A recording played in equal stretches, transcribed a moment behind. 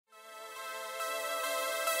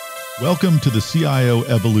Welcome to the CIO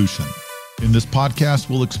Evolution. In this podcast,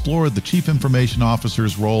 we'll explore the Chief Information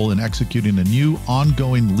Officer's role in executing a new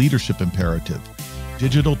ongoing leadership imperative,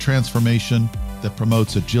 digital transformation that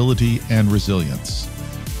promotes agility and resilience.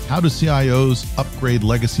 How do CIOs upgrade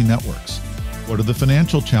legacy networks? What are the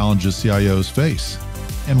financial challenges CIOs face?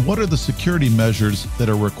 And what are the security measures that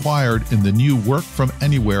are required in the new work from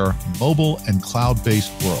anywhere, mobile and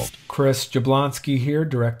cloud-based world? Chris Jablonski here,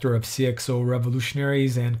 Director of CXO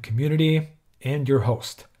Revolutionaries and Community, and your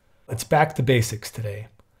host. Let's back to basics today.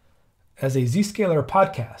 As a Zscaler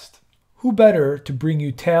podcast, who better to bring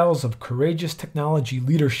you tales of courageous technology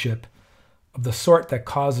leadership of the sort that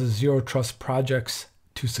causes zero trust projects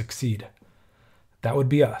to succeed? That would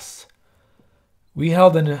be us. We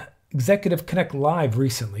held an Executive Connect Live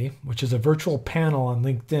recently, which is a virtual panel on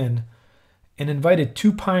LinkedIn, and invited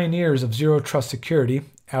two pioneers of zero trust security,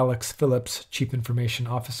 Alex Phillips, Chief Information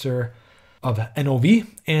Officer of NOV,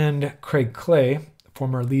 and Craig Clay,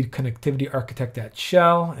 former lead connectivity architect at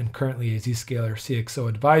Shell and currently a Zscaler CXO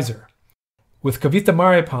Advisor. With Kavita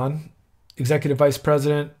Mariappan, Executive Vice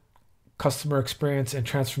President, Customer Experience and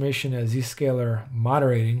Transformation at Zscaler,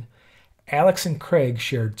 moderating, Alex and Craig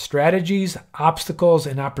shared strategies, obstacles,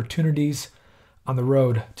 and opportunities on the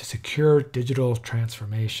road to secure digital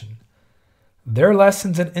transformation. Their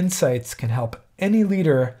lessons and insights can help any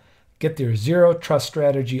leader get their zero trust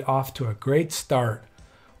strategy off to a great start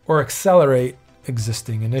or accelerate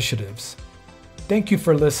existing initiatives. Thank you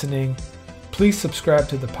for listening. Please subscribe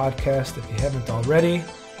to the podcast if you haven't already.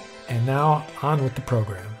 And now on with the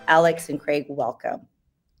program. Alex and Craig, welcome.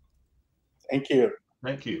 Thank you.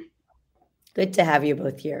 Thank you. Good to have you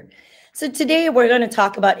both here. So today we're going to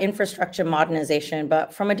talk about infrastructure modernization,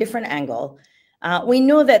 but from a different angle. We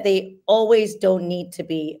know that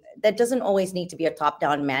that doesn't always need to be a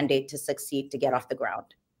top-down mandate to succeed to get off the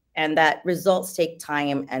ground, and that results take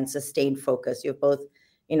time and sustained focus. You've both,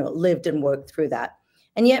 lived and worked through that.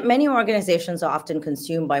 And yet many organizations are often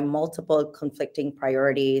consumed by multiple conflicting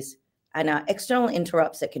priorities and external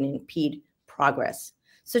interrupts that can impede progress.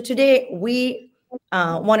 So today we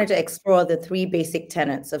wanted to explore the three basic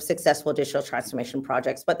tenets of successful digital transformation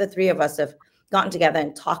projects, but the three of us have gotten together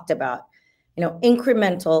and talked about,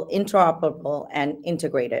 incremental, interoperable, and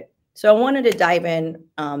integrated. So I wanted to dive in,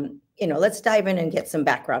 let's dive in and get some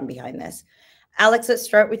background behind this. Alex, let's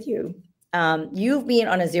start with you. You've been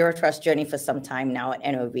on a zero trust journey for some time now at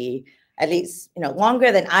NOV, at least,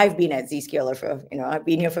 longer than I've been at Zscaler for, I've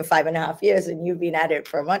been here for 5.5 years and you've been at it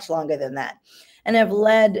for much longer than that. And have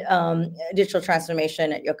led digital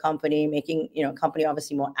transformation at your company, making company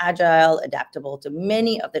obviously more agile, adaptable to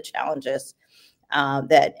many of the challenges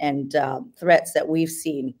threats that we've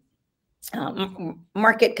seen,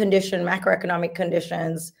 market condition, macroeconomic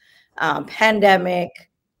conditions, pandemic,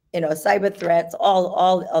 cyber threats,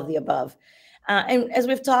 all of the above. And as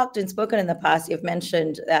we've talked and spoken in the past, you've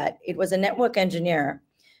mentioned that it was a network engineer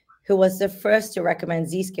who was the first to recommend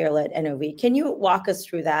Zscaler at NOV. Can you walk us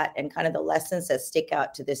through that and kind of the lessons that stick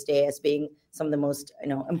out to this day as being some of the most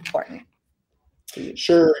important?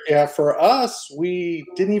 Sure. Yeah. For us, we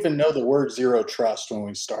didn't even know the word zero trust when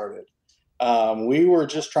we started. We were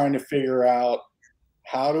just trying to figure out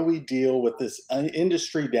how do we deal with this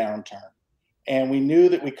industry downturn. And we knew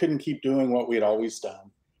that we couldn't keep doing what we had always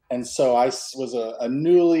done. And so I was a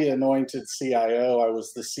newly anointed CIO. I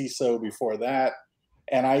was the CISO before that.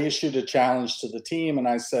 And I issued a challenge to the team and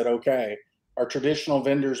I said, okay, our traditional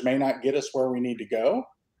vendors may not get us where we need to go.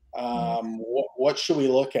 What should we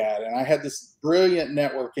look at? And I had this brilliant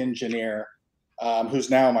network engineer who's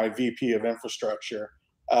now my VP of infrastructure.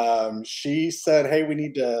 She said, hey, we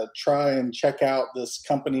need to try and check out this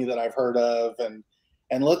company that I've heard of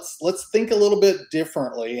and let's think a little bit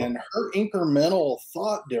differently. And her incremental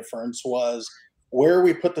thought difference was where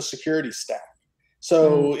we put the security stack.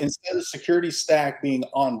 So instead of security stack being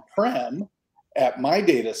on-prem at my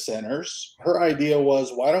data centers, her idea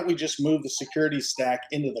was, why don't we just move the security stack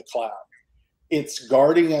into the cloud? It's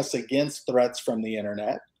guarding us against threats from the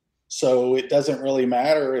internet. So it doesn't really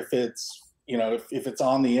matter if it's, if it's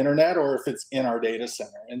on the internet or if it's in our data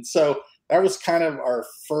center. And so that was kind of our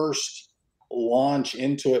first launch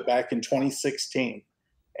into it back in 2016.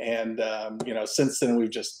 And, since then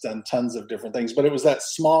we've just done tons of different things, but it was that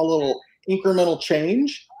small little incremental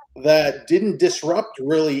change that didn't disrupt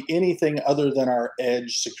really anything other than our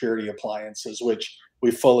edge security appliances, which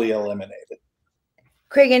we fully eliminated.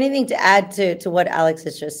 Craig, anything to add to what Alex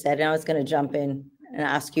has just said? And I was going to jump in and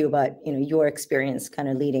ask you about your experience kind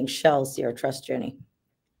of leading Shell's zero trust journey.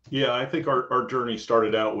 Yeah, I think our journey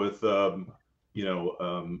started out with in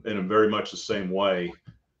a very much the same way.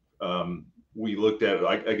 we looked at it.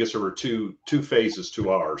 I guess there were two phases to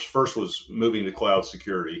ours. First was moving to cloud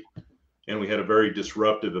security, and we had a very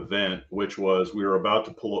disruptive event, which was we were about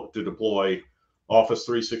to deploy Office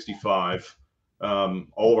 365.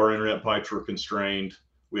 All of our internet pipes were constrained.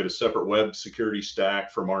 We had a separate web security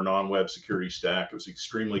stack from our non-web security stack. It was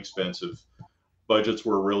extremely expensive. Budgets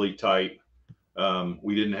were really tight.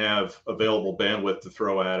 We didn't have available bandwidth to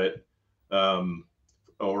throw at it,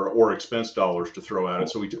 or expense dollars to throw at it.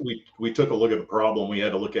 So we took a look at the problem. We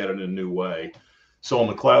had to look at it in a new way. So on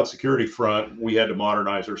the cloud security front, we had to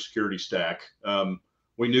modernize our security stack.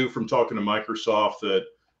 We knew from talking to Microsoft that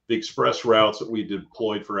the express routes that we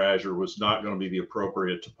deployed for Azure was not going to be the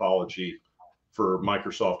appropriate topology for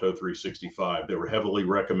Microsoft O365. They were heavily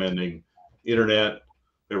recommending internet.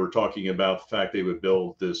 They were talking about the fact they would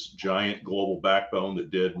build this giant global backbone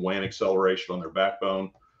that did WAN acceleration on their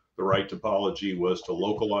backbone. The right topology was to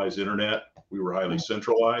localize internet. We were highly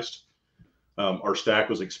centralized. Our stack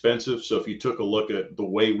was expensive. So if you took a look at the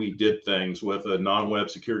way we did things with a non-web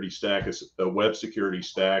security stack, a web security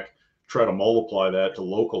stack, try to multiply that to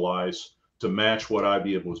localize to match what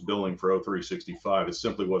IBM was billing for O365, it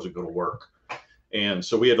simply wasn't going to work. And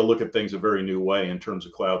so we had to look at things a very new way in terms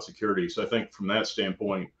of cloud security. So I think from that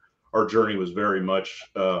standpoint, our journey was very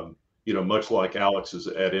much, much like Alex's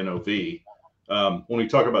at NOV. When we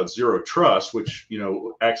talk about zero trust, which,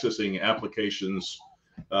 accessing applications,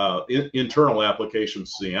 internal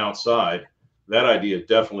applications to the outside, that idea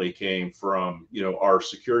definitely came from, our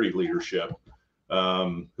security leadership,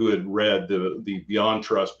 who had read the Beyond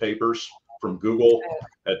Trust papers from Google,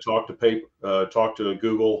 had talked to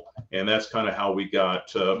Google, and that's kind of how we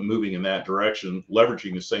got moving in that direction,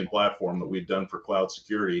 leveraging the same platform that we'd done for cloud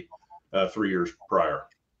security 3 years prior.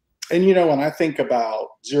 And when I think about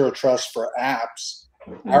zero trust for apps,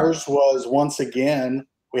 ours was, once again,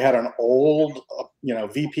 we had an old,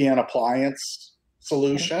 VPN appliance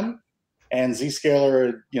solution, and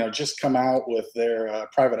Zscaler had, just come out with their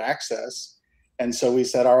private access. And so we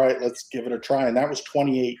said, all right, let's give it a try. And that was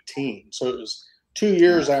 2018. So it was 2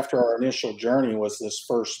 years after our initial journey was this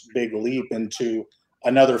first big leap into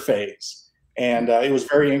another phase. And it was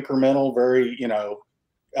very incremental, very,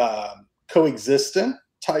 coexistent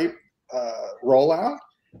type rollout.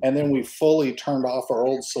 And then we fully turned off our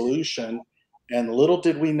old solution. And little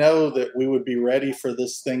did we know that we would be ready for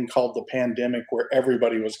this thing called the pandemic, where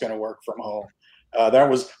everybody was going to work from home. That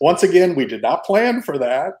was, once again, we did not plan for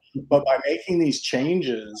that, but by making these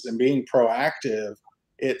changes and being proactive,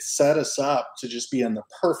 it set us up to just be in the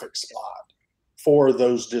perfect spot for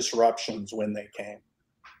those disruptions when they came.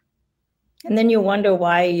 And then you wonder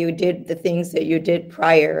why you did the things that you did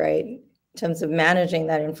prior, right? In terms of managing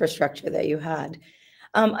that infrastructure that you had.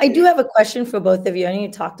 I do have a question for both of you. I know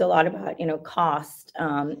you talked a lot about, cost,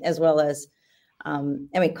 as well as,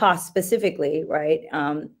 cost specifically, right?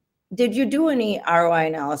 Did you do any ROI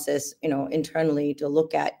analysis, internally to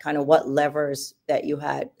look at kind of what levers that you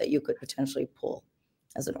had that you could potentially pull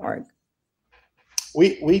as an org?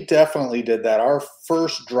 We definitely did that. Our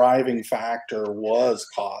first driving factor was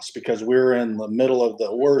cost, because we were in the middle of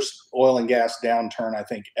the worst oil and gas downturn, I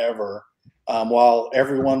think, ever. While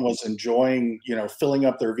everyone was enjoying, filling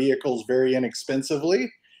up their vehicles very inexpensively,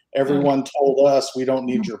 everyone told us, we don't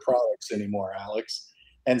need your products anymore, Alex.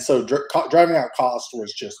 And so driving out cost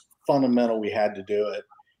was just fundamental. We had to do it.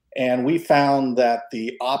 And we found that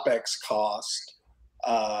the OpEx cost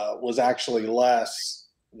was actually less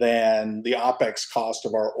than the OpEx cost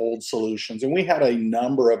of our old solutions. And we had a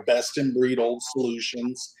number of best in breed old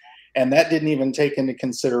solutions, and that didn't even take into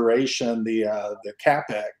consideration the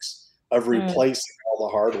CapEx of replacing all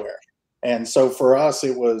the hardware. And so for us,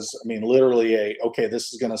 it was, literally okay,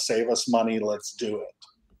 this is going to save us money. Let's do it.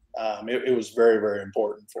 It was very, very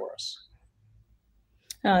important for us.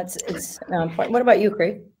 No, it's important. What about you,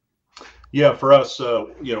 Craig? Yeah, for us,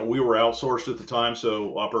 we were outsourced at the time,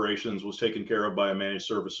 so operations was taken care of by a managed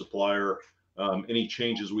service supplier. Any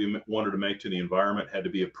changes we wanted to make to the environment had to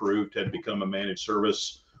be approved, had to become a managed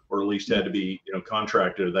service, or at least had to be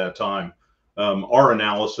contracted at that time. Our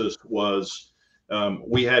analysis was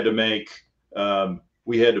we had to make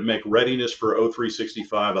readiness for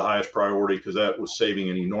O365 the highest priority, because that was saving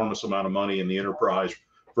an enormous amount of money in the enterprise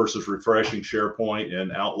versus refreshing SharePoint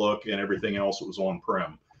and Outlook and everything else that was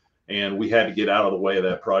on-prem. And we had to get out of the way of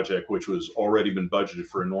that project, which was already been budgeted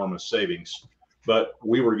for enormous savings. But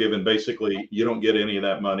we were given basically, you don't get any of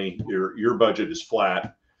that money. Your budget is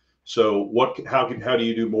flat. So how do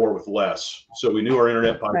you do more with less? So we knew our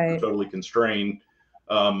internet pipes were totally constrained.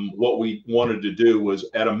 What we wanted to do was,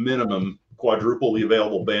 at a minimum, quadruple the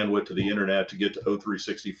available bandwidth to the internet to get to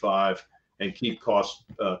O365 and keep costs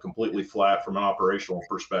completely flat from an operational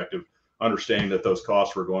perspective. understanding that those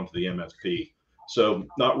costs were going to the MSP. So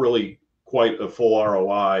not really quite a full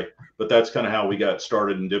ROI, but that's kind of how we got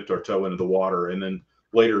started and dipped our toe into the water. And then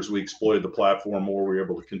later, as we exploited the platform more, we were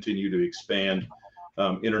able to continue to expand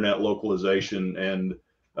internet localization and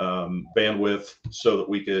bandwidth so that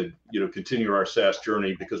we could, continue our SaaS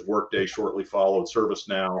journey, because Workday shortly followed,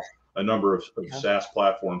 ServiceNow, a number of SaaS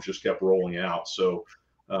platforms just kept rolling out. So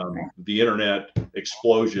the internet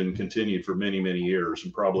explosion continued for many, many years,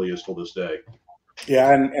 and probably is till this day.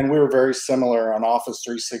 Yeah, and we were very similar on Office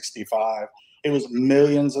 365. It was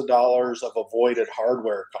millions of dollars of avoided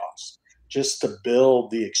hardware costs just to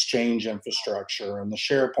build the Exchange infrastructure and the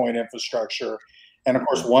SharePoint infrastructure. And of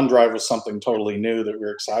course, OneDrive was something totally new that we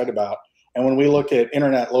were excited about. And when we look at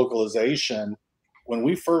internet localization, when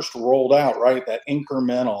we first rolled out, right, that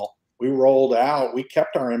incremental, we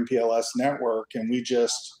kept our MPLS network, and we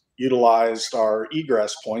just utilized our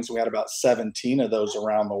egress points. We had about 17 of those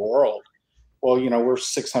around the world. Well, we're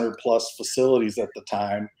 600 plus facilities at the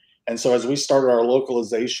time. And so as we started our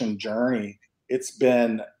localization journey, it's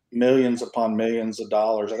been millions upon millions of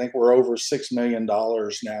dollars. I think we're over $6 million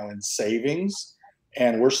now in savings,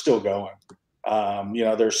 and we're still going.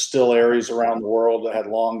 There's still areas around the world that had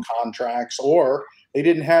long contracts, or they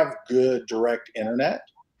didn't have good direct internet.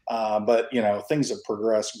 But things have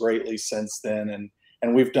progressed greatly since then.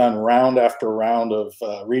 And we've done round after round of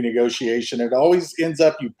renegotiation. It always ends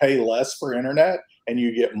up you pay less for internet and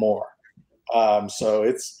you get more. So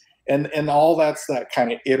it's, and all that's that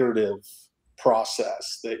kind of iterative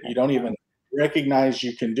process that you don't even recognize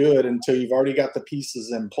you can do it until you've already got the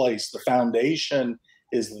pieces in place. The foundation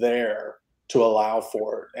is there to allow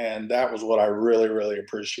for it. And that was what I really, really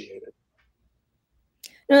appreciated.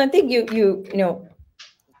 No, I think you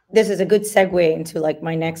this is a good segue into like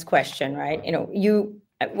my next question, right?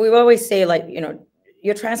 We always say like,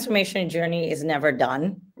 your transformation journey is never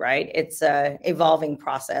done, right? It's a evolving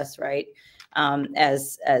process, right?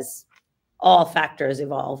 As all factors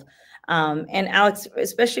evolve. And Alex,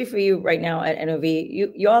 especially for you right now at NOV,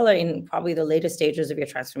 you all are in probably the latest stages of your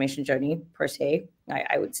transformation journey per se.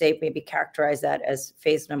 I would say maybe characterize that as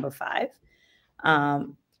phase number 5,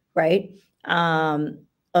 right?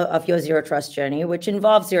 Of your zero trust journey, which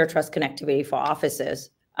involves zero trust connectivity for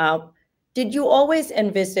offices. Did you always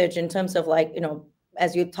envisage, in terms of like,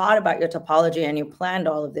 as you thought about your topology and you planned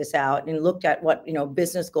all of this out and looked at what,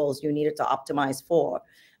 business goals you needed to optimize for,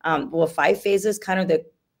 were 5 phases kind of the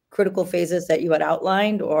critical phases that you had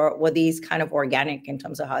outlined, or were these kind of organic in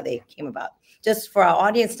terms of how they came about? Just for our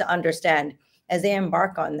audience to understand, as they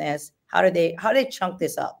embark on this, how do they chunk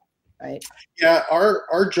this up, right? Yeah,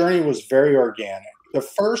 our journey was very organic. The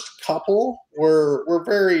first couple were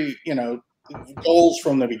very, goals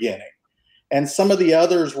from the beginning. And some of the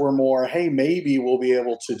others were more, hey, maybe we'll be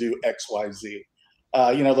able to do X, Y, Z.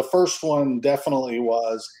 The first one definitely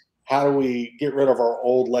was, how do we get rid of our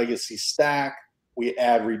old legacy stack? We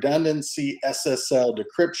add redundancy. SSL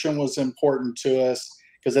decryption was important to us,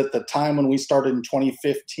 because at the time when we started in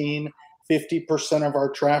 2015, 50% of our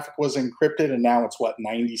traffic was encrypted, and now it's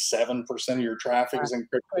 97% of your traffic is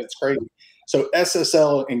encrypted. It's crazy. So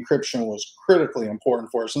SSL encryption was critically important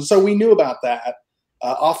for us. And so we knew about that.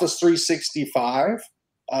 Office 365,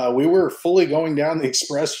 we were fully going down the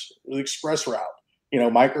express route.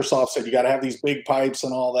 Microsoft said you got to have these big pipes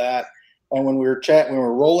and all that. And when we were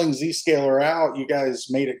rolling Zscaler out, you guys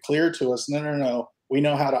made it clear to us, no, we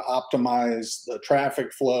know how to optimize the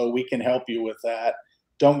traffic flow. We can help you with that.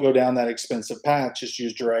 Don't go down that expensive path, just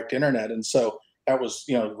use direct internet. And so that was,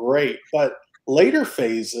 great. But later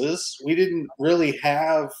phases, we didn't really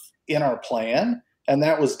have in our plan. And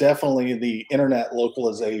that was definitely the internet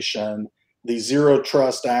localization, the zero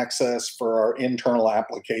trust access for our internal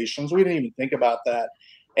applications. We didn't even think about that.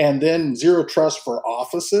 And then zero trust for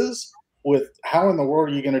offices, with how in the world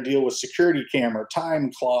are you going to deal with security camera,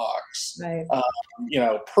 time clocks, right.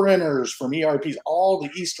 Printers from ERPs, all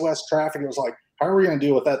the east-west traffic. It was like, how are we going to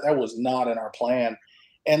deal with that? That was not in our plan.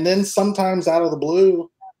 And then sometimes out of the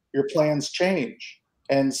blue, your plans change.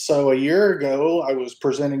 And so a year ago, I was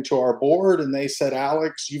presenting to our board, and they said,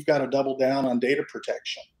 Alex, you've got to double down on data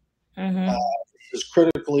protection. Mm-hmm. This is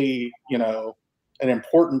critically, an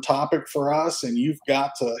important topic for us, and you've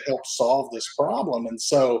got to help solve this problem. And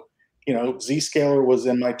so, Zscaler was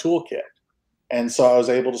in my toolkit. And so I was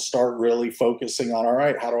able to start really focusing on, all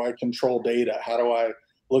right, how do I control data? How do I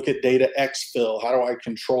look at data exfil? How do I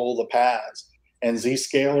control the paths? And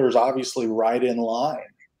Zscaler is obviously right in line.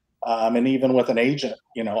 And even with an agent,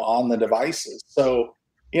 on the devices. So,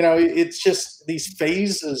 it's just these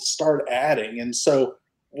phases start adding. And so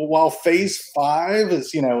while phase 5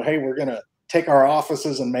 is, hey, we're going to take our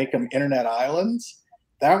offices and make them internet islands.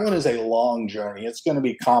 that one is a long journey. It's going to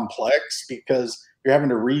be complex because you're having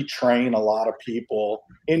to retrain a lot of people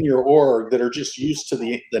in your org that are just used to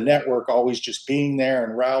the network always just being there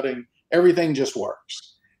and routing. Everything just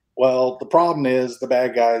works. Well, the problem is the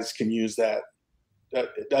bad guys can use that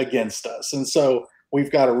against us. And so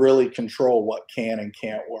we've got to really control what can and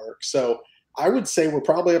can't work. So I would say we're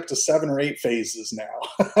probably up to 7 or 8 phases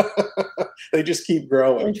now. They just keep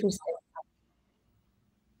growing. Interesting.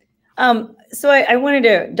 So I wanted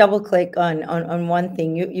to double click on one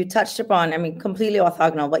thing you touched upon. I mean, completely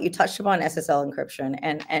orthogonal, but you touched upon SSL encryption,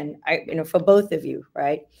 and I, for both of you,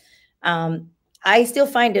 right? I still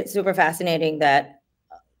find it super fascinating that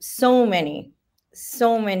so many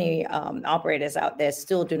operators out there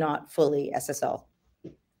still do not fully SSL,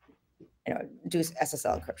 do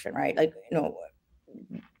SSL encryption, right? Like,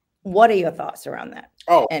 what are your thoughts around that?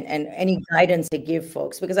 Oh, and any guidance to give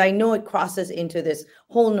folks, because I know it crosses into this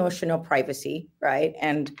whole notion of privacy, right?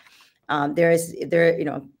 And there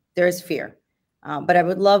is fear, but I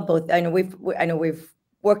would love both. I know we've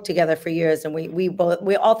worked together for years, and we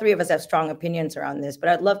all three of us have strong opinions around this. But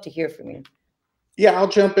I'd love to hear from you. Yeah, I'll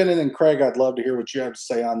jump in, and then Craig, I'd love to hear what you have to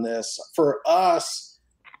say on this. For us,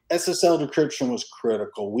 SSL decryption was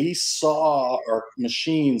critical. We saw our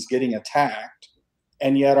machines getting attacked,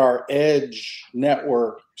 and yet our edge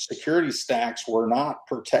network security stacks were not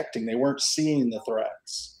protecting. They weren't seeing the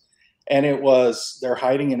threats. And they're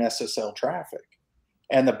hiding in SSL traffic.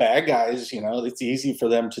 And the bad guys, it's easy for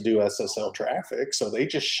them to do SSL traffic. So they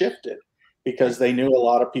just shifted because they knew a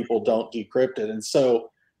lot of people don't decrypt it. And so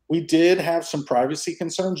we did have some privacy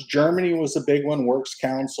concerns. Germany was a big one, works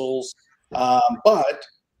councils. But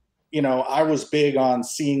I was big on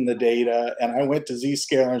seeing the data, and I went to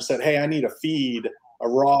Zscaler and said, hey, I need a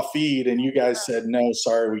raw feed. And you guys said, no,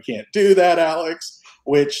 sorry, we can't do that, Alex,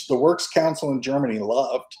 which the Works Council in Germany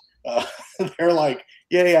loved. They're like,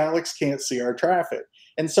 yay, Alex can't see our traffic.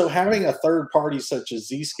 And so having a third party such as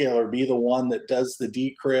Zscaler be the one that does the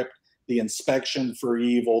decrypt, the inspection for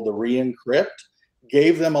evil, the re-encrypt,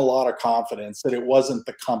 gave them a lot of confidence that it wasn't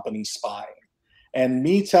the company spying. And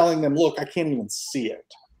me telling them, look, I can't even see it.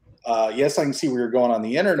 Yes, I can see where you're going on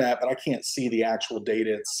the internet, but I can't see the actual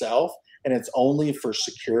data itself. And it's only for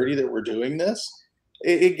security that we're doing this.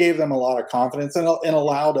 It gave them a lot of confidence and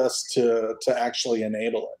allowed us to actually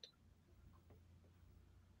enable it.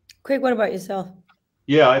 Craig, what about yourself?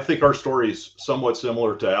 Yeah, I think our story is somewhat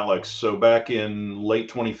similar to Alex. So back in late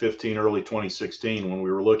 2015, early 2016, when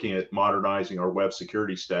we were looking at modernizing our web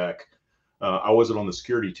security stack, I wasn't on the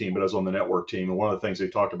security team, but I was on the network team. And one of the things they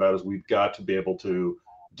talked about is we've got to be able to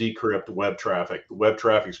decrypt web traffic. The web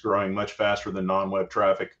traffic is growing much faster than non-web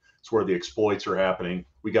traffic. It's where the exploits are happening.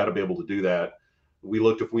 We got to be able to do that. We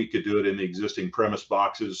looked if we could do it in the existing premise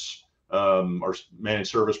boxes. Our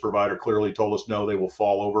managed service provider clearly told us, no, they will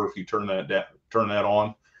fall over if you turn that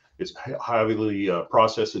on. It's highly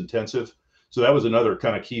process intensive. So that was another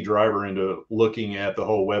kind of key driver into looking at the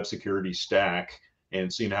whole web security stack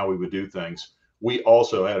and seeing how we would do things. We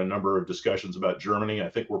also had a number of discussions about Germany. I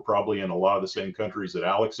think we're probably in a lot of the same countries that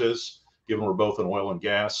Alex is, given we're both in oil and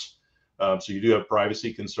gas. So you do have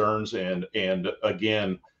privacy concerns. And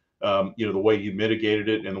again, the way you mitigated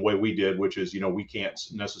it and the way we did, which is, we can't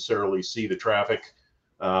necessarily see the traffic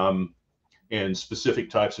and specific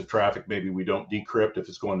types of traffic. Maybe we don't decrypt if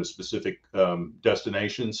it's going to specific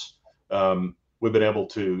destinations. We've been able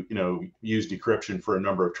to, use decryption for a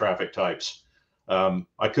number of traffic types.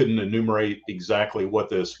 I couldn't enumerate exactly what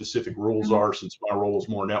the specific rules are since my role is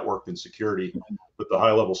more network than security, but the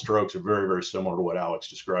high level strokes are very, very similar to what Alex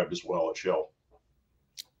described as well at Shell.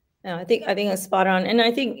 No, I think that's spot on. And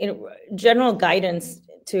I think general guidance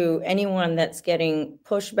to anyone that's getting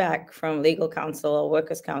pushback from legal counsel or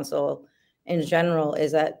workers' counsel in general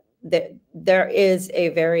is that there is a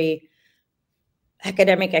very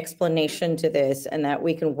academic explanation to this, and that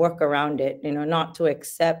we can work around it, not to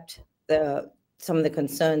accept some of the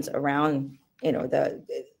concerns around,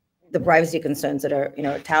 the privacy concerns that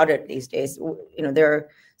are, touted these days. There are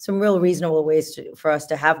some real reasonable ways for us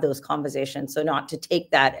to have those conversations. So not to take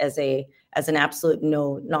that as an absolute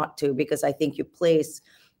no, not to, because I think you place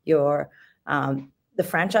the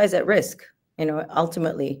franchise at risk,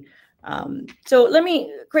 ultimately. So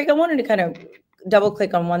Craig, I wanted to kind of double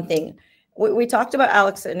click on one thing. We talked about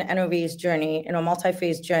Alex and NOV's journey,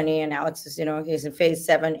 multi-phase journey, and Alex is, he's in phase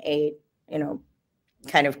 7, 8,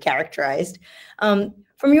 kind of characterized.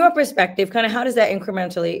 From your perspective, kind of how does that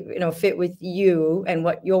incrementally, fit with you and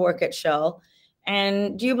what your work at Shell?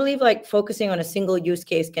 And do you believe like focusing on a single use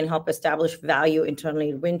case can help establish value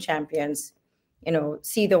internally, win champions,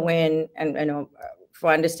 see the win, and,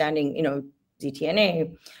 for understanding,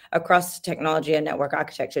 ZTNA, across technology and network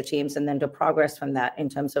architecture teams, and then to progress from that in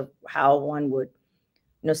terms of how one would,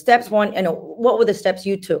 steps one, what were the steps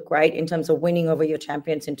you took, right, in terms of winning over your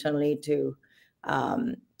champions internally to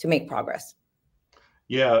make progress?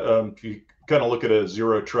 Yeah, you kind of look at a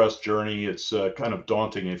zero trust journey. It's kind of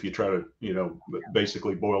daunting if you try to,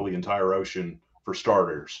 basically boil the entire ocean for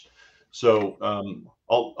starters. So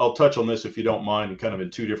I'll touch on this, if you don't mind, kind of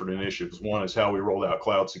in two different initiatives. One is how we rolled out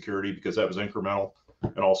cloud security, because that was incremental,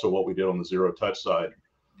 and also what we did on the zero touch side.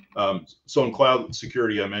 So in cloud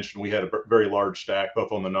security, I mentioned we had a very large stack,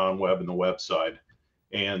 both on the non-web and the web side.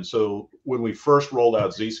 And so when we first rolled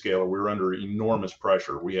out Zscaler, we were under enormous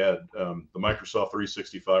pressure. We had the Microsoft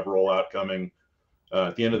 365 rollout coming.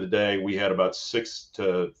 At the end of the day, we had about 6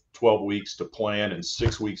 to 12 weeks to plan and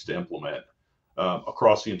 6 weeks to implement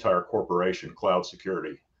across the entire corporation, cloud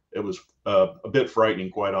security. It was a bit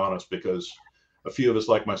frightening, quite honest, because a few of us,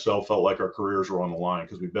 like myself, felt like our careers were on the line,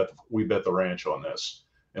 because we bet the ranch on this.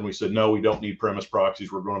 And we said, no, we don't need premise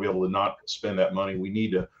proxies. We're going to be able to not spend that money. We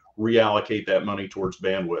need to reallocate that money towards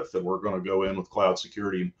bandwidth, and we're going to go in with cloud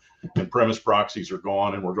security, and premise proxies are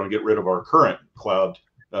gone, and we're going to get rid of our current cloud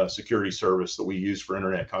security service that we use for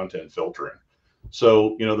internet content filtering.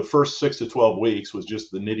 So, the first 6 to 12 weeks was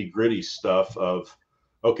just the nitty gritty stuff of,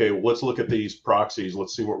 okay, well, let's look at these proxies.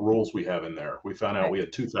 Let's see what rules we have in there. We found out we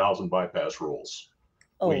had 2,000 bypass rules.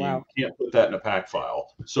 Oh, wow. Can't put that in a pack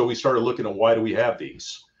file. So we started looking at, why do we have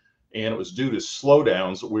these? And it was due to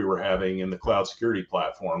slowdowns that we were having in the cloud security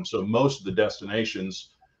platform. So most of the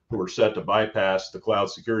destinations who were set to bypass the cloud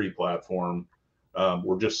security platform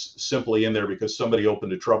were just simply in there because somebody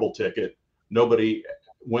opened a trouble ticket. Nobody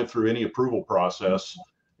went through any approval process,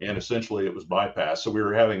 and essentially it was bypassed. So we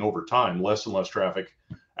were having, over time, less and less traffic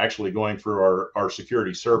actually going through our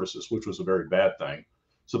security services, which was a very bad thing.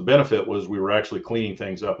 So the benefit was we were actually cleaning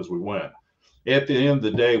things up as we went. At the end of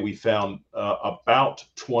the day, we found about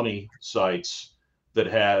 20 sites that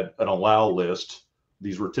had an allow list.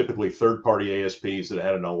 These were typically third-party ASPs that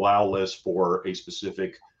had an allow list for a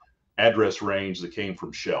specific address range that came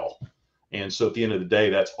from Shell. And so at the end of the day,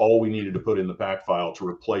 that's all we needed to put in the pack file to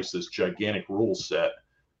replace this gigantic rule set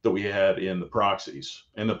that we had in the proxies.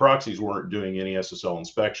 And the proxies weren't doing any SSL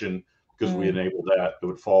inspection, because we enabled that, it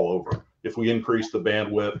would fall over. If we increased the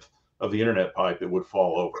bandwidth of the internet pipe, it would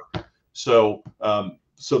fall over. So,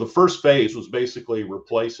 so the first phase was basically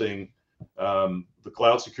replacing the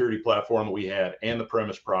cloud security platform that we had and the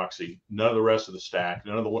premise proxy. None of the rest of the stack,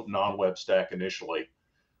 none of the non-web stack initially,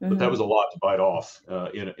 but that was a lot to bite off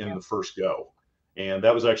in the first go. And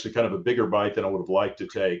that was actually kind of a bigger bite than I would have liked to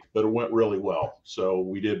take, but it went really well. So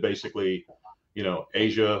we did basically,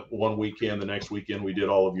 Asia one weekend, the next weekend we did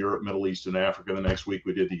all of Europe, Middle East, and Africa. The next week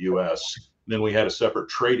we did the US. And then we had a separate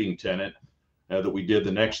trading tenant that we did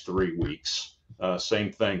the next 3 weeks.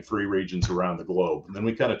 Same thing, 3 regions around the globe. And then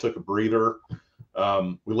we kind of took a breather.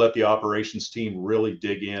 We let the operations team really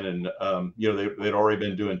dig in, and they'd already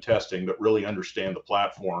been doing testing, but really understand the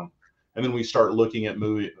platform. And then we start looking at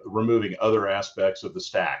removing other aspects of the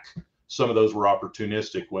stack. Some of those were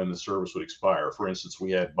opportunistic when the service would expire. For instance,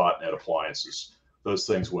 we had botnet appliances. Those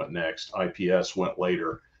things went next. IPS went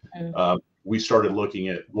later. We started looking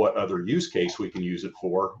at what other use case we can use it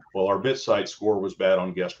for. Well, our bit site score was bad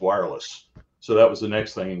on guest wireless. So that was the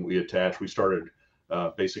next thing we attached. We started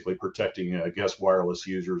basically protecting guest wireless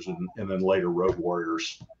users, and then later road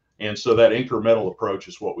warriors. And so that incremental approach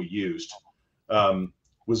is what we used.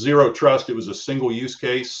 With zero trust, it was a single use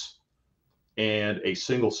case and a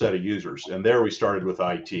single set of users. And there we started with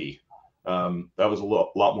IT. That was a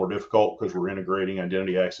lot more difficult, because we're integrating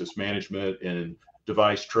identity access management and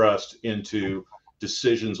device trust into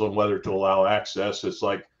decisions on whether to allow access. It's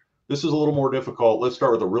like, this is a little more difficult. Let's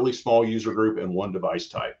start with a really small user group and one device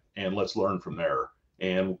type, and let's learn from there.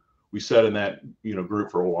 And we sat in that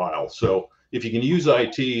group for a while. So if you can use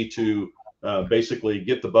IT to basically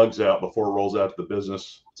get the bugs out before it rolls out to the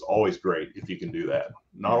business, it's always great if you can do that.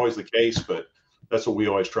 Not always the case, but that's what we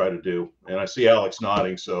always try to do. And I see Alex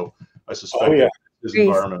nodding, so I suspect that's his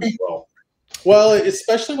environment as well. Well,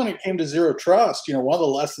 especially when it came to zero trust, one of the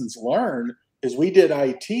lessons learned is we did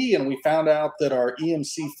IT, and we found out that our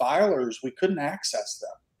EMC filers, we couldn't access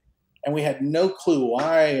them. And we had no clue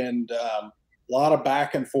why. And a lot of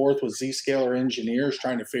back and forth with Zscaler engineers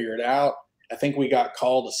trying to figure it out. I think we got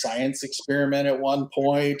called a science experiment at one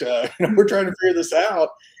point. We're trying to figure this out.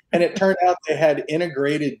 And it turned out they had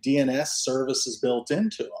integrated DNS services built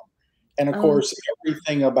into them. And of course,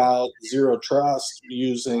 everything about zero trust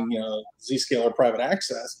using Zscaler private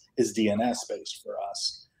access is DNS based for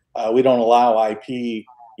us. We don't allow IP,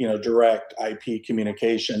 direct IP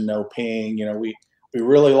communication, no ping. we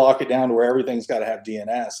really lock it down to where everything's got to have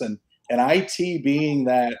DNS. And IT being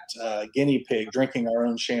that guinea pig, drinking our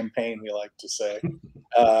own champagne, we like to say,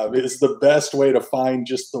 is the best way to find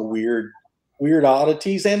just the weird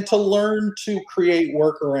oddities and to learn to create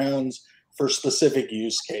workarounds for specific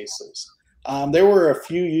use cases. There were a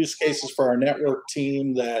few use cases for our network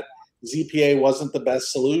team that ZPA wasn't the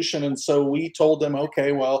best solution. And so we told them,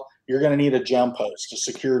 okay, well, you're going to need a jump host, a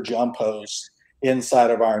secure jump host inside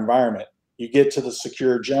of our environment. You get to the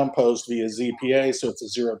secure jump host via ZPA, so it's a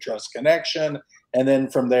zero trust connection. And then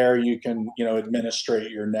from there, you can, administrate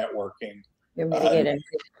your networking. You're mitigating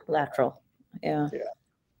lateral. Yeah.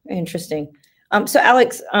 Interesting. So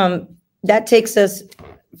Alex, that takes us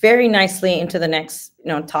very nicely into the next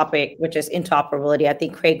topic, which is interoperability. I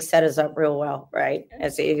think Craig set us up real well, right?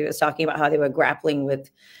 As he was talking about how they were grappling with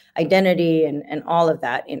identity and all of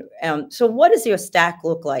that. So what does your stack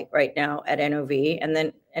look like right now at NOV? And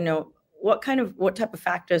then, what type of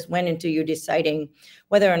factors went into you deciding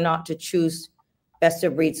whether or not to choose best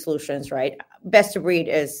of breed solutions, right? Best of breed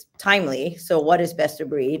is timely. So what is best of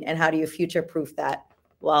breed, and how do you future proof that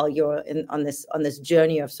while you're on this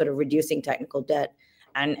journey of sort of reducing technical debt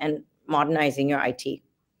and modernizing your IT?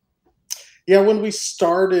 Yeah, when we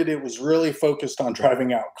started, it was really focused on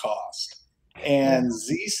driving out cost. And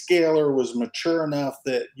Zscaler was mature enough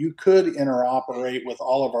that you could interoperate with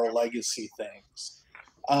all of our legacy things.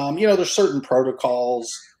 There's certain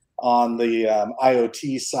protocols on the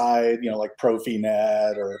IoT side, like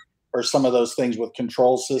Profinet or some of those things with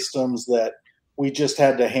control systems that we just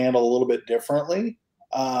had to handle a little bit differently.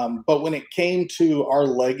 But when it came to our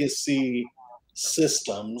legacy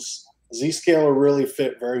systems, Zscaler really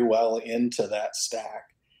fit very well into that stack.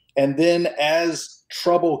 And then as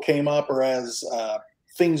trouble came up or as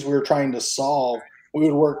things we were trying to solve, we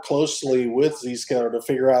would work closely with Zscaler to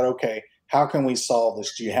figure out, okay, how can we solve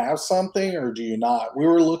this? Do you have something or do you not? We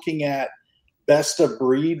were looking at best of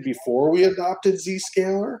breed before we adopted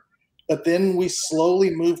Zscaler, but then we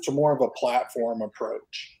slowly moved to more of a platform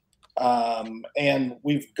approach. And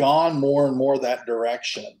we've gone more and more that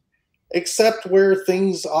direction, except where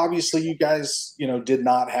things, obviously, you guys, did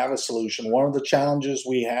not have a solution. One of the challenges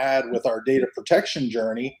we had with our data protection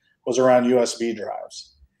journey was around USB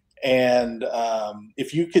drives. And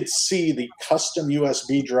if you could see the custom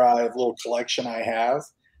USB drive little collection I have,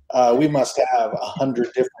 we must have 100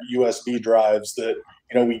 different USB drives that,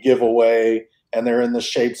 we give away, and they're in the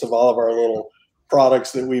shapes of all of our little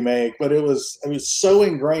products that we make. But it was so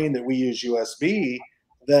ingrained that we use USB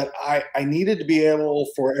that I needed to be able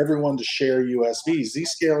for everyone to share USB.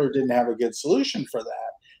 Zscaler didn't have a good solution for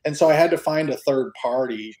that. And so I had to find a third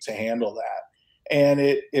party to handle that. And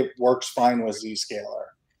it works fine with Zscaler.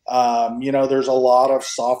 There's a lot of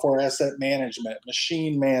software asset management,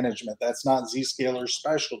 machine management. That's not Zscaler's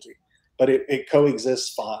specialty, but it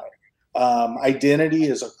coexists fine. Identity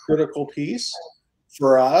is a critical piece.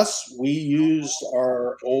 For us, we used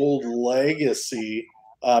our old legacy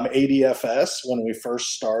ADFS when we first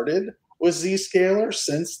started with Zscaler.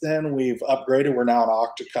 Since then, we've upgraded. We're now an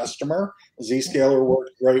Okta customer. Zscaler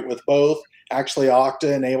works great with both. Actually,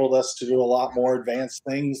 Okta enabled us to do a lot more advanced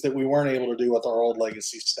things that we weren't able to do with our old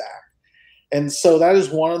legacy stack. And so that is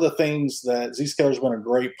one of the things that Zscaler's been a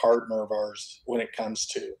great partner of ours when it comes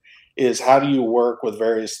to, is how do you work with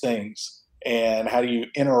various things and how do you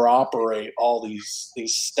interoperate all these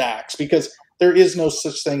stacks? Because there is no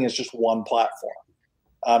such thing as just one platform.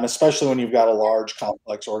 Especially when you've got a large,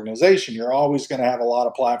 complex organization, you're always going to have a lot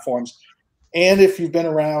of platforms. And if you've been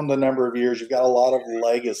around a number of years, you've got a lot of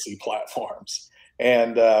legacy platforms.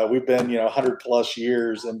 And we've been, 100 plus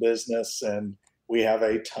years in business, and we have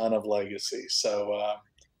a ton of legacy. So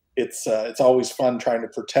it's always fun trying to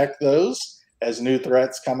protect those as new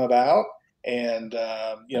threats come about. And,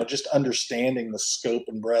 just understanding the scope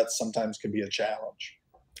and breadth sometimes can be a challenge.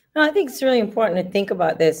 No, I think it's really important to think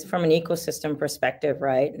about this from an ecosystem perspective,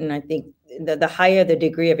 right? And I think the higher the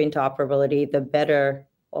degree of interoperability, the better,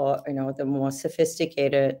 or the more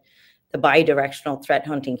sophisticated the bi-directional threat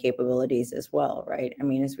hunting capabilities as well, right? I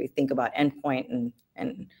mean, as we think about endpoint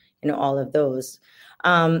and all of those.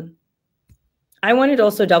 I wanted to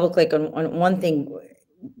also double click on one thing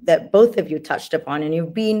that both of you touched upon, and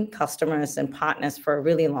you've been customers and partners for a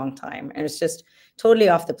really long time, and it's just totally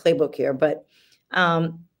off the playbook here, but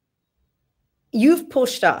you've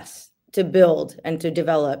pushed us to build and to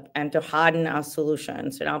develop and to harden our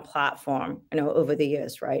solutions and our platform, over the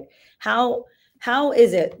years, right? How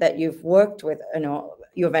is it that you've worked with,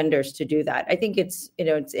 your vendors to do that? I think it's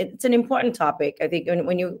an important topic. I think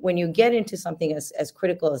when you get into something as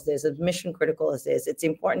critical as this, as mission critical as this, it's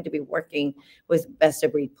important to be working with best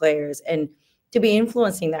of breed players. And to be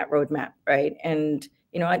influencing that roadmap, right? And,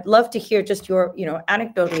 I'd love to hear just your,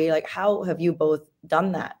 anecdotally, like, how have you both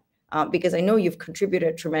done that? Because I know you've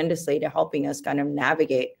contributed tremendously to helping us kind of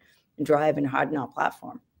navigate and drive and harden our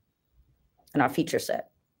platform and our feature set.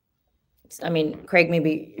 I mean, Craig,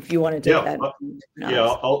 maybe if you want to take that.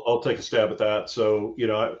 I'll take a stab at that. So,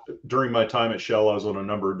 during my time at Shell, I was on a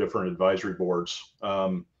number of different advisory boards.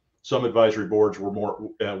 Some advisory boards were more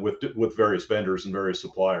with various vendors and various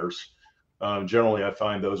suppliers. Generally, I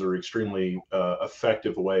find those are extremely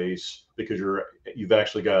effective ways because you've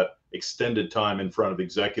actually got extended time in front of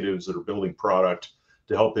executives that are building product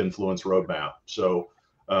to help influence roadmap. So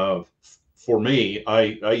for me,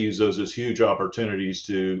 I use those as huge opportunities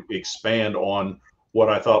to expand on what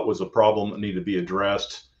I thought was a problem that needed to be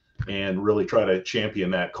addressed and really try to champion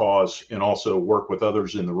that cause and also work with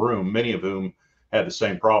others in the room, many of whom had the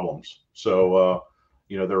same problems. So,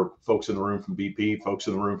 there are folks in the room from BP, folks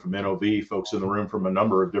in the room from NOV, folks in the room from a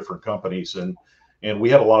number of different companies. And we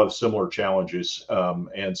had a lot of similar challenges.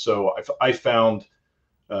 And so I found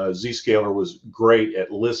Zscaler was great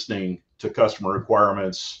at listening to customer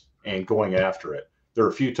requirements and going after it. There were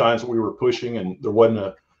a few times that we were pushing and there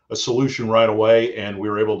wasn't a solution right away, and we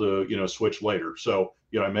were able to, switch later. So,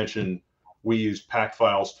 I mentioned we used pack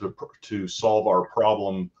files to solve our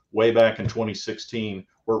problem way back in 2016,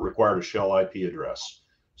 where it required a shell IP address.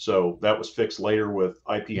 So that was fixed later with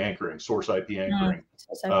IP anchoring, source IP anchoring.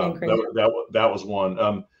 That was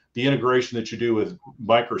one. The integration that you do with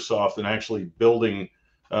Microsoft and actually building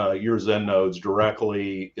your Zen nodes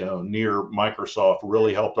directly near Microsoft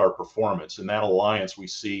really helped our performance. And that alliance we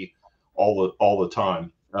see all the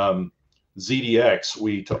time. ZDX,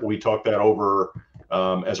 we talked that over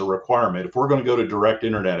as a requirement. If we're going to go to direct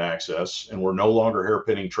internet access and we're no longer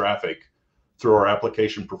hairpinning traffic through our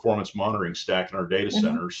application performance monitoring stack in our data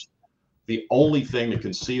centers, the only thing that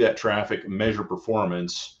can see that traffic and measure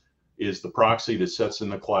performance is the proxy that sits in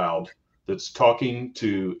the cloud that's talking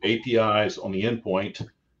to APIs on the endpoint,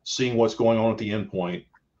 seeing what's going on at the endpoint,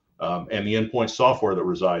 and the endpoint software that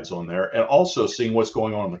resides on there, and also seeing what's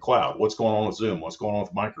going on in the cloud, what's going on with Zoom, what's going on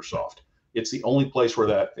with Microsoft. It's the only place where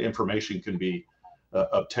that information can be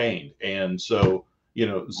obtained. And so,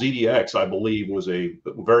 ZDX, I believe, was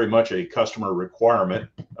very much a customer requirement.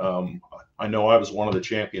 I know I was one of the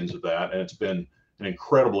champions of that, and it's been an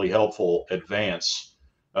incredibly helpful advance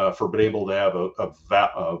for being able to have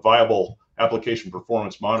a viable application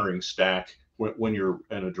performance monitoring stack when you're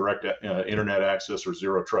in a direct internet access or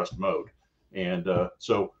zero trust mode. And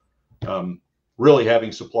so really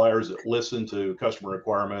having suppliers that listen to customer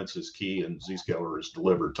requirements is key, and Zscaler has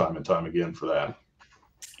delivered time and time again for that.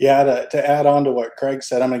 Yeah, to add on to what Craig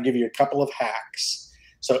said, I'm going to give you a couple of hacks.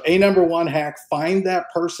 So number one hack, find that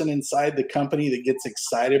person inside the company that gets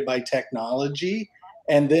excited by technology,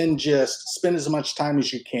 and then just spend as much time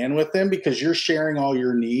as you can with them, because you're sharing all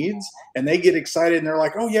your needs and they get excited and they're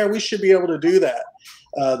like, oh yeah, we should be able to do that.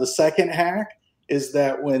 The second hack is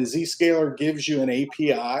that when Zscaler gives you an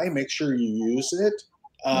API, make sure you use it.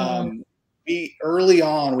 Early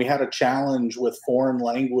on, we had a challenge with foreign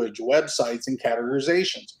language websites and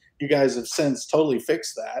categorizations. You guys have since totally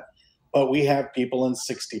fixed that, but we have people in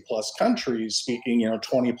 60 plus countries speaking,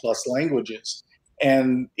 20 plus languages.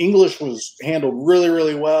 And English was handled really,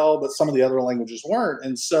 really well, but some of the other languages weren't.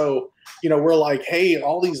 And so, we're like, hey,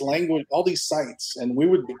 all these sites, and we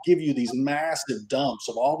would give you these massive dumps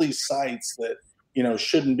of all these sites that,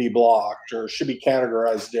 shouldn't be blocked or should be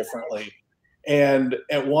categorized differently. And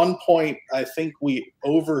at one point, I think we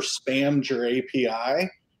over spammed your API.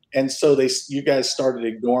 And so you guys started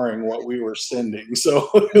ignoring what we were sending.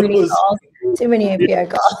 So it was too many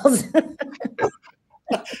API calls.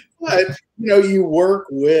 But, you work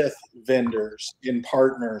with vendors and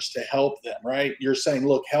partners to help them, right? You're saying,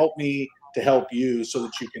 look, help me to help you so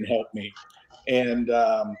that you can help me. And,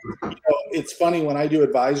 it's funny when I do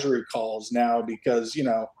advisory calls now, because,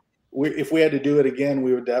 if we had to do it again,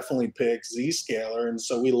 we would definitely pick Zscaler. And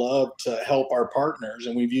so we love to help our partners,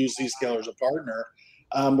 and we've used Zscaler as a partner.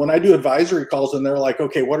 When I do advisory calls and they're like,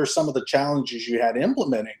 okay, what are some of the challenges you had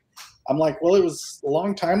implementing? I'm like, well, it was a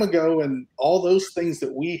long time ago, and all those things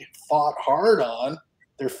that we fought hard on,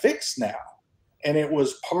 they're fixed now. And it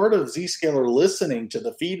was part of Zscaler listening to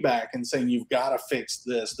the feedback and saying, you've got to fix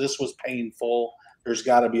this. This was painful. There's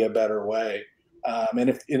got to be a better way. And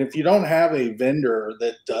if you don't have a vendor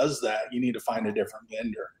that does that, you need to find a different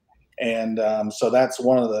vendor. And so that's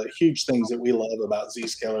one of the huge things that we love about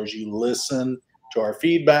Zscaler is you listen to our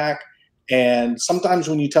feedback. And sometimes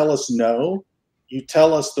when you tell us no, you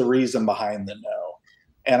tell us the reason behind the no.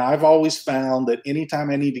 And I've always found that anytime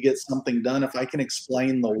I need to get something done, if I can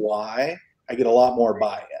explain the why, I get a lot more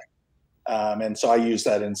buy-in. And so I use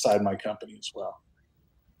that inside my company as well.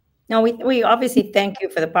 Now, we obviously thank you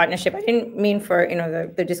for the partnership. I didn't mean for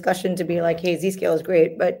the discussion to be like, hey, Zscaler is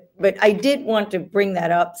great, but I did want to bring that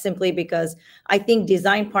up simply because I think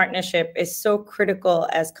design partnership is so critical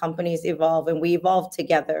as companies evolve, and we evolve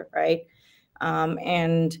together, right?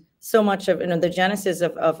 And so much of the genesis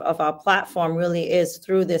of our platform really is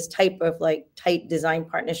through this type of like tight design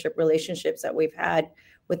partnership relationships that we've had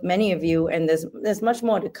with many of you, and there's much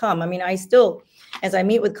more to come. I mean, I still, as I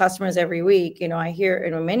meet with customers every week, I hear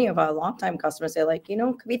many of our longtime customers say like,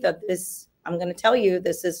 Kavitha, this, I'm going to tell you,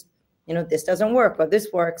 this is, this doesn't work or this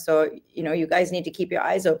works, or you guys need to keep your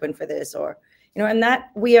eyes open for this, or and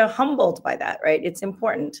that we are humbled by that, right? It's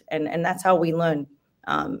important, and that's how we learn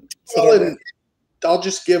together. I'll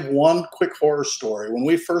just give one quick horror story. When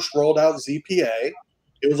we first rolled out ZPA,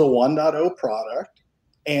 it was a 1.0 product.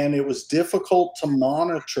 And it was difficult to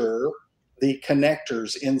monitor the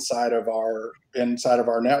connectors inside of our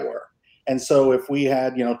network. And so if we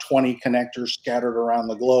had 20 connectors scattered around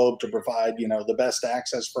the globe to provide the best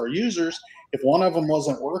access for our users, if one of them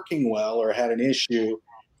wasn't working well or had an issue,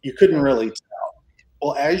 you couldn't really tell.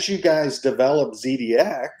 Well, as you guys develop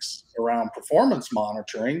ZDX around performance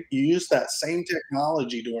monitoring, you use that same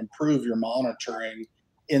technology to improve your monitoring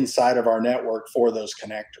inside of our network for those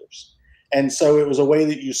connectors. And so it was a way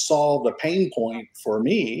that you solved a pain point for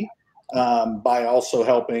me by also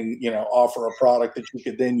helping, offer a product that you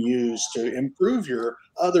could then use to improve your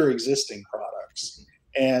other existing products.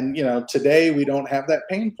 And, today we don't have that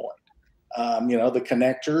pain point. The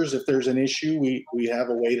connectors, if there's an issue, we have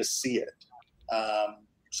a way to see it.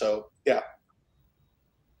 So, yeah.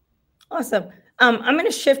 Awesome. I'm going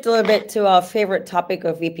to shift a little bit to our favorite topic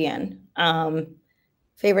of VPN.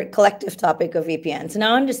 Favorite collective topic of VPNs.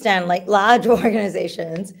 Now, I understand like large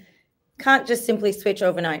organizations can't just simply switch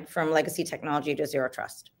overnight from legacy technology to zero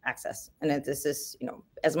trust access. And this is,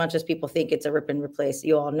 as much as people think it's a rip and replace,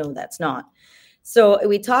 you all know that's not. So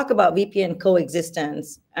we talk about VPN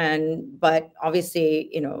coexistence, but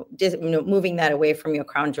obviously, moving that away from your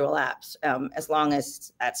crown jewel apps, as long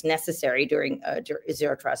as that's necessary during a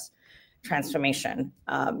zero trust transformation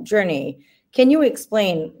journey. Can you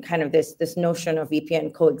explain kind of this notion of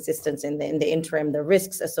VPN coexistence in the interim, the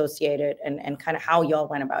risks associated, and kind of how y'all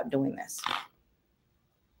went about doing this?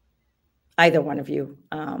 Either one of you.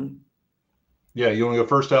 Yeah, you want to go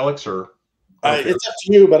first, Alex, or? It's up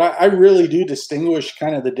to you, but I really do distinguish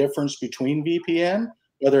kind of the difference between VPN,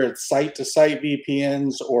 whether it's site-to-site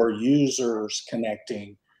VPNs or users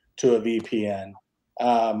connecting to a VPN.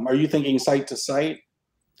 Are you thinking site-to-site?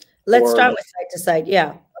 Let's start with site-to-site,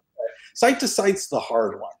 yeah. Site-to-site's the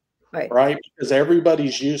hard one, right? Because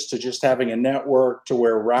everybody's used to just having a network to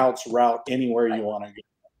where routes route anywhere you want to go.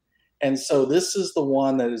 And so this is the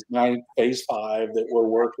one that is my phase 5 that we're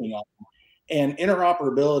working on. And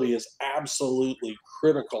interoperability is absolutely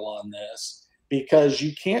critical on this because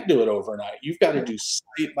you can't do it overnight. You've got to do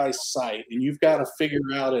site by site, and you've got to figure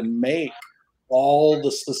out and make all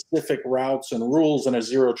the specific routes and rules in a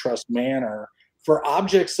zero trust manner for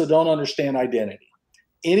objects that don't understand identity.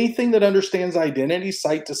 Anything that understands identity,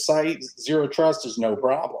 site to site, zero trust is no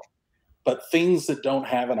problem. But things that don't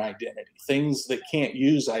have an identity, things that can't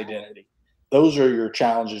use identity, those are your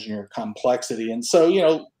challenges and your complexity. And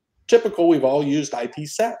so, typical, we've all used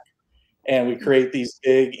IPsec, and we create these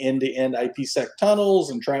big end-to-end IPsec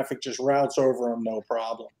tunnels, and traffic just routes over them, no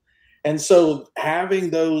problem. And so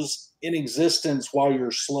having those in existence while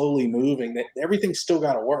you're slowly moving, that everything's still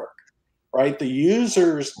got to work, right? The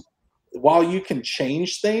users, while you can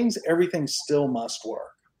change things, everything still must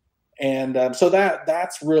work. And so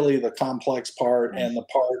that's really the complex part, and the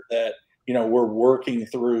part that we're working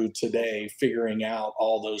through today, figuring out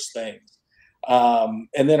all those things.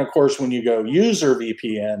 And then, of course, when you go user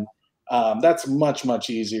VPN, that's much, much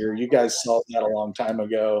easier. You guys solved that a long time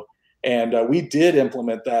ago, and we did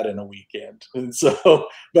implement that in a weekend. And so,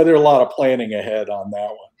 but there's a lot of planning ahead on that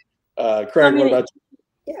one. Craig, what about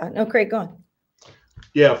you? Yeah, no, Craig, go on.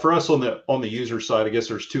 Yeah, for us on the user side, I guess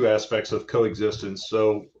there's two aspects of coexistence.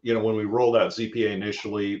 So, when we rolled out ZPA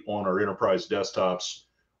initially on our enterprise desktops,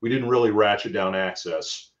 we didn't really ratchet down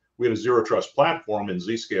access. We had a zero trust platform in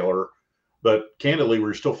Zscaler, but candidly,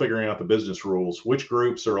 we're still figuring out the business rules, which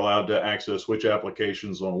groups are allowed to access which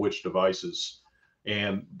applications on which devices.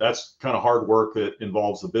 And that's kind of hard work that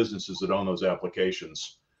involves the businesses that own those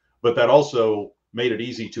applications. But that also made it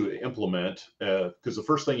easy to implement, because the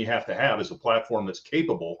first thing you have to have is a platform that's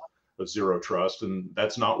capable of zero trust, and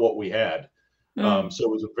that's not what we had. So it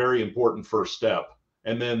was a very important first step.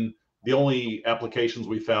 And then the only applications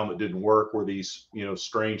we found that didn't work were these,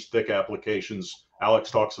 strange, thick applications.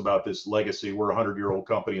 Alex talks about this legacy. We're a 100-year-old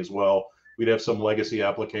company as well. we'd have some legacy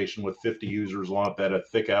application with 50 users on it, that a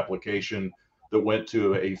thick application that went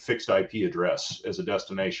to a fixed IP address as a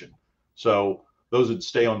destination. So those would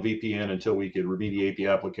stay on VPN until we could remediate the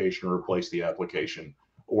application or replace the application,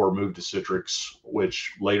 or move to Citrix,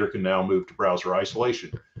 which later can now move to browser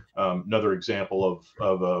isolation. Another example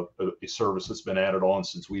of a service that's been added on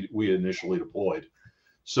since we initially deployed.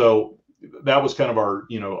 So that was kind of our,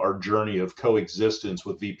 our journey of coexistence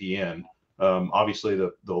with VPN. Obviously,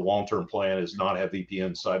 the long-term plan is not have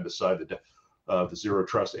VPN side by side the Zero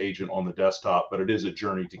Trust agent on the desktop, but it is a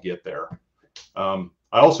journey to get there.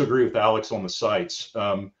 I also agree with Alex on the sites.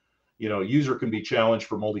 A user can be challenged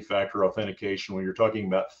for multi-factor authentication. When you're talking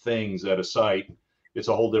about things at a site, it's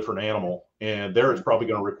a whole different animal. And there it's probably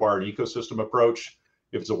going to require an ecosystem approach.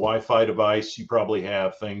 If it's a Wi-Fi device, you probably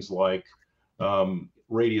have things like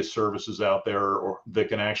radius services out there, or that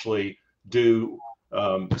can actually do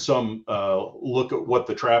some look at what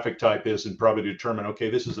the traffic type is and probably determine, okay,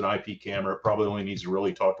 this is an IP camera. It probably only needs to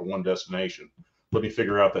really talk to one destination. Let me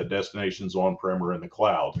figure out that destination's on-prem or in the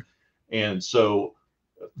cloud. And so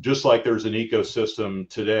just like there's an ecosystem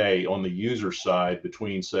today on the user side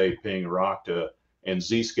between, say, Ping or Okta and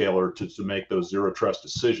Zscaler to make those Zero Trust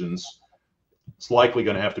decisions, it's likely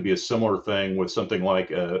going to have to be a similar thing with something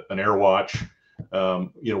like an AirWatch,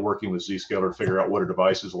 working with Zscaler to figure out what a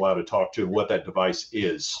device is allowed to talk to and what that device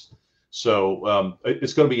is. So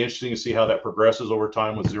it's going to be interesting to see how that progresses over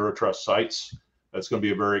time with Zero Trust sites. That's going to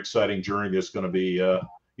be a very exciting journey. That's going to be,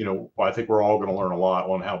 I think we're all going to learn a lot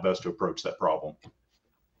on how best to approach that problem.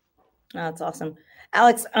 That's awesome.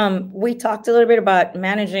 Alex, we talked a little bit about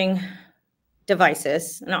managing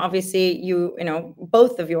devices, and obviously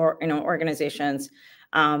both of your, organizations,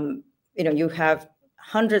 you have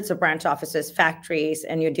hundreds of branch offices, factories,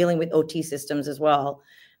 and you're dealing with OT systems as well.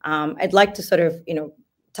 I'd like to sort of,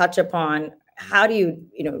 touch upon how do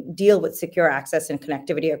you, deal with secure access and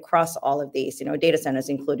connectivity across all of these, data centers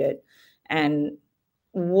included, and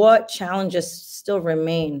what challenges still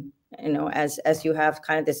remain, as you have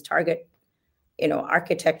kind of this target,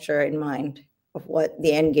 architecture in mind of what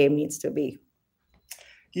the end game needs to be.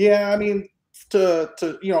 Yeah, I mean,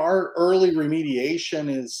 our early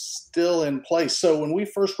remediation is still in place. So when we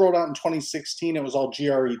first rolled out in 2016, it was all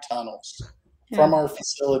GRE tunnels from our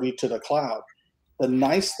facility to the cloud. The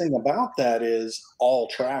nice thing about that is all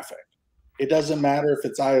traffic. It doesn't matter if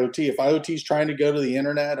it's IoT. If IoT is trying to go to the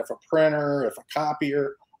internet, if a printer, if a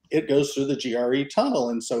copier, it goes through the GRE tunnel,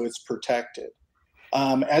 and so it's protected.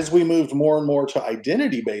 As we moved more and more to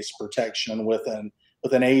identity-based protection with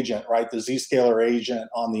an agent, right, the Zscaler agent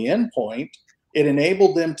on the endpoint, it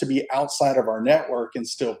enabled them to be outside of our network and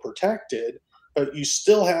still protected, but you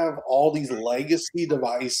still have all these legacy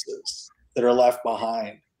devices that are left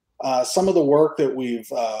behind. Some of the work that we've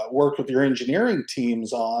worked with your engineering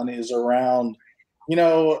teams on is around,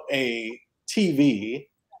 a TV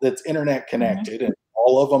that's internet connected, and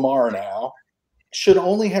all of them are now, should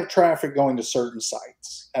only have traffic going to certain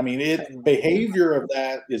sites. I mean, behavior of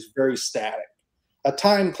that is very static. A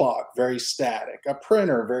time clock, very static. A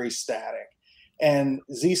printer, very static. And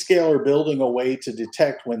Zscaler building a way to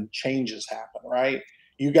detect when changes happen, right?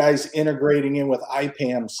 You guys integrating in with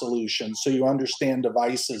IPAM solutions so you understand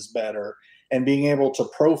devices better and being able to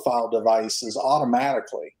profile devices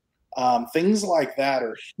automatically. Things like that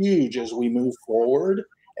are huge as we move forward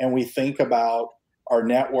and we think about our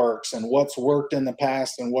networks and what's worked in the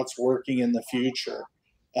past and what's working in the future.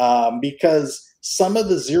 Because some of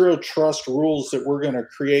the Zero Trust rules that we're going to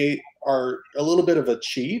create are a little bit of a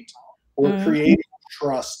cheat. We're creating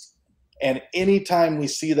trust. And anytime we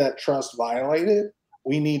see that trust violated,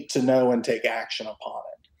 we need to know and take action upon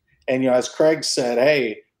it. And, as Craig said,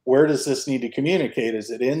 hey, where does this need to communicate? Is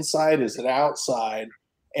it inside? Is it outside?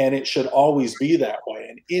 And it should always be that way.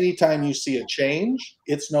 And anytime you see a change,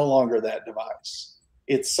 it's no longer that device.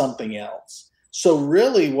 It's something else. So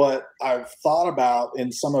really what I've thought about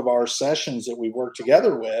in some of our sessions that we've worked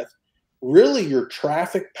together with, really your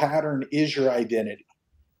traffic pattern is your identity.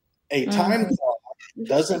 A time clock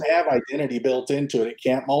doesn't have identity built into it. It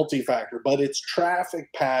can't multi-factor, but its traffic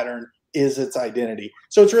pattern is its identity.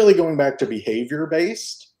 So it's really going back to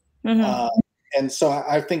behavior-based. And so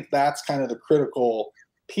I think that's kind of the critical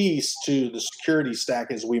piece to the security stack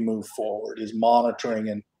as we move forward, is monitoring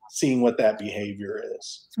and seeing what that behavior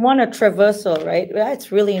is. It's one a traversal, right?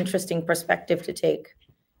 That's really interesting perspective to take.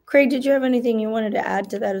 Craig, did you have anything you wanted to add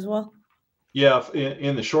to that as well? Yeah,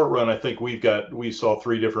 in the short run, I think we saw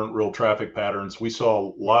 3 different real traffic patterns. We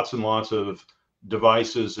saw lots and lots of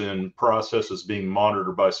devices and processes being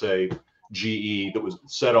monitored by, say, GE that was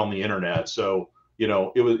set on the internet. So,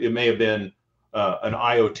 it may have been an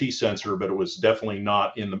IoT sensor, but it was definitely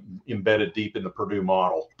not embedded deep in the Purdue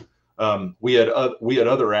model. We had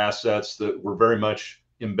other assets that were very much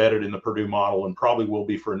embedded in the Purdue model and probably will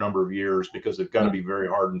be for a number of years because they've got to be very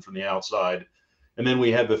hardened from the outside. And then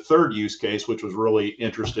we had the third use case, which was really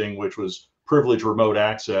interesting, which was privileged remote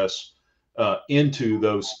access into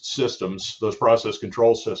those systems, those process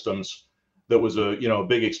control systems. That was a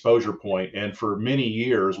big exposure point. And for many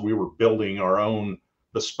years, we were building our own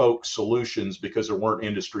bespoke solutions because there weren't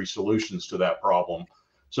industry solutions to that problem.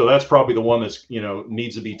 So that's probably the one that's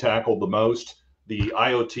needs to be tackled the most. The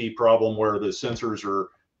IoT problem where the sensors are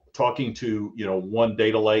talking to one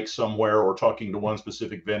data lake somewhere or talking to one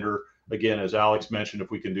specific vendor. Again, as Alex mentioned,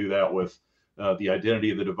 if we can do that with the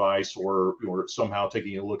identity of the device or somehow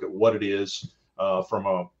taking a look at what it is from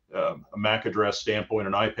a MAC address standpoint,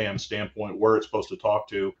 an IPAM standpoint, where it's supposed to talk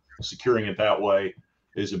to, securing it that way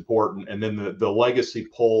is important. And then the legacy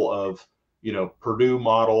pull of Purdue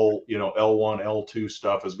model, L1, L2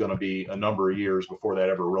 stuff is going to be a number of years before that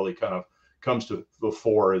ever really kind of comes to the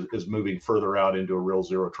fore as moving further out into a real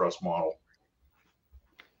zero trust model.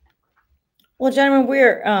 Well, gentlemen,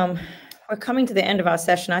 we're coming to the end of our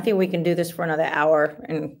session. I think we can do this for another hour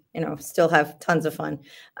and still have tons of fun.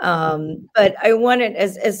 But I wanted,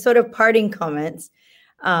 as sort of parting comments,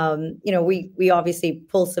 we obviously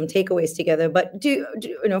pull some takeaways together. But do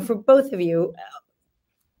for both of you,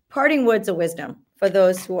 parting words of wisdom for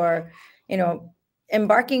those who are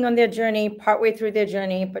embarking on their journey, partway through their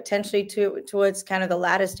journey, potentially towards kind of the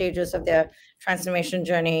latter stages of their transformation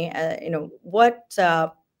journey. What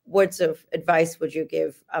words of advice would you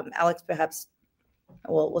give? Alex, perhaps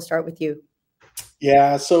we'll start with you.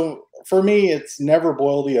 Yeah, so for me, it's never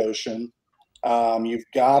boil the ocean. You've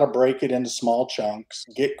got to break it into small chunks,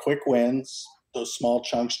 get quick wins. Those small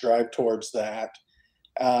chunks drive towards that.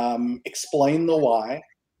 Explain the why.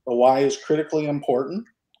 The why is critically important.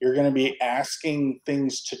 You're going to be asking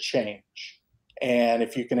things to change. And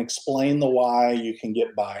if you can explain the why, you can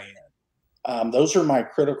get buy-in. Those are my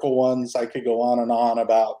critical ones. I could go on and on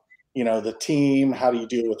about, the team, how do you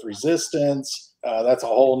deal with resistance? That's a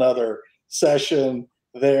whole nother session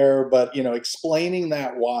there. But, explaining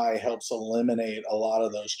that why helps eliminate a lot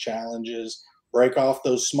of those challenges. Break off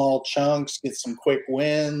those small chunks, get some quick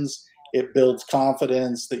wins. It builds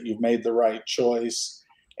confidence that you've made the right choice.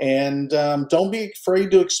 And don't be afraid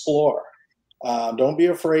to explore. Don't be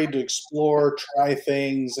afraid to explore, try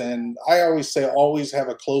things. And I always say, always have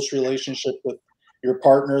a close relationship with your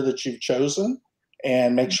partner that you've chosen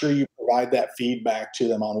and make sure you provide that feedback to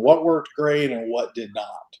them on what worked great and what did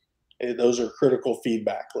not. Those are critical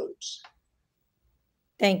feedback loops.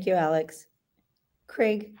 Thank you, Alex.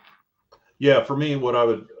 Craig? Yeah, for me, what I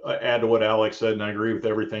would add to what Alex said, and I agree with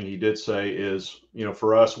everything he did say, is,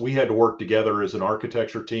 for us, we had to work together as an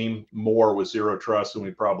architecture team more with Zero Trust than we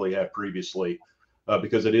probably had previously,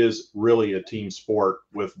 because it is really a team sport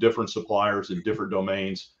with different suppliers in different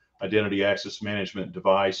domains, identity access management,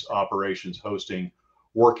 device, operations, hosting,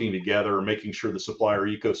 working together, making sure the supplier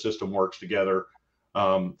ecosystem works together.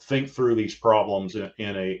 Think through these problems in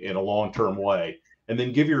a long-term way, and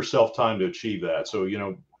then give yourself time to achieve that. So,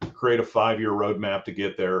 create a 5-year roadmap to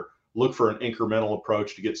get there, look for an incremental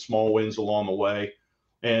approach to get small wins along the way.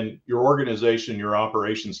 And your organization, your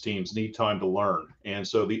operations teams need time to learn. And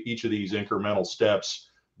so each of these incremental steps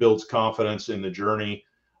builds confidence in the journey,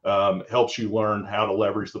 helps you learn how to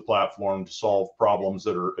leverage the platform to solve problems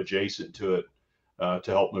that are adjacent to it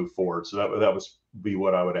to help move forward. So that would be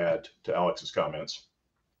what I would add to Alex's comments.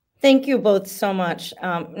 Thank you both so much,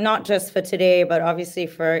 not just for today, but obviously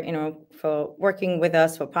for working with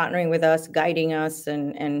us, for partnering with us, guiding us,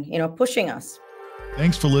 and pushing us.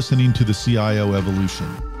 Thanks for listening to the CIO Evolution.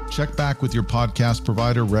 Check back with your podcast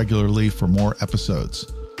provider regularly for more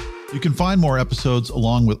episodes. You can find more episodes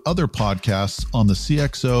along with other podcasts on the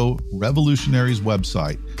CXO Revolutionaries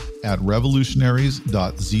website at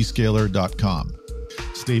revolutionaries.zscaler.com.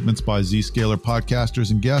 Statements by Zscaler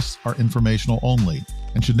podcasters and guests are informational only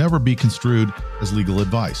and should never be construed as legal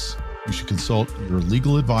advice. You should consult your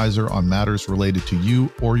legal advisor on matters related to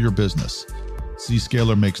you or your business.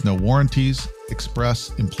 Zscaler makes no warranties,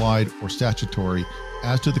 express, implied, or statutory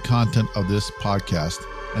as to the content of this podcast,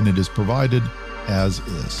 and it is provided as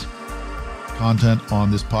is. Content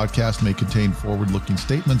on this podcast may contain forward-looking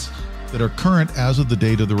statements that are current as of the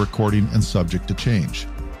date of the recording and subject to change.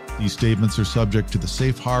 These statements are subject to the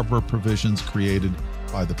safe harbor provisions created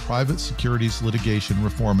by the Private Securities Litigation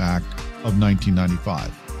Reform Act of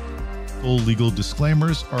 1995. Full legal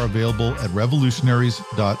disclaimers are available at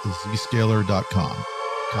revolutionaries.zscaler.com.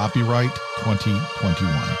 Copyright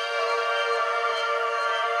 2021.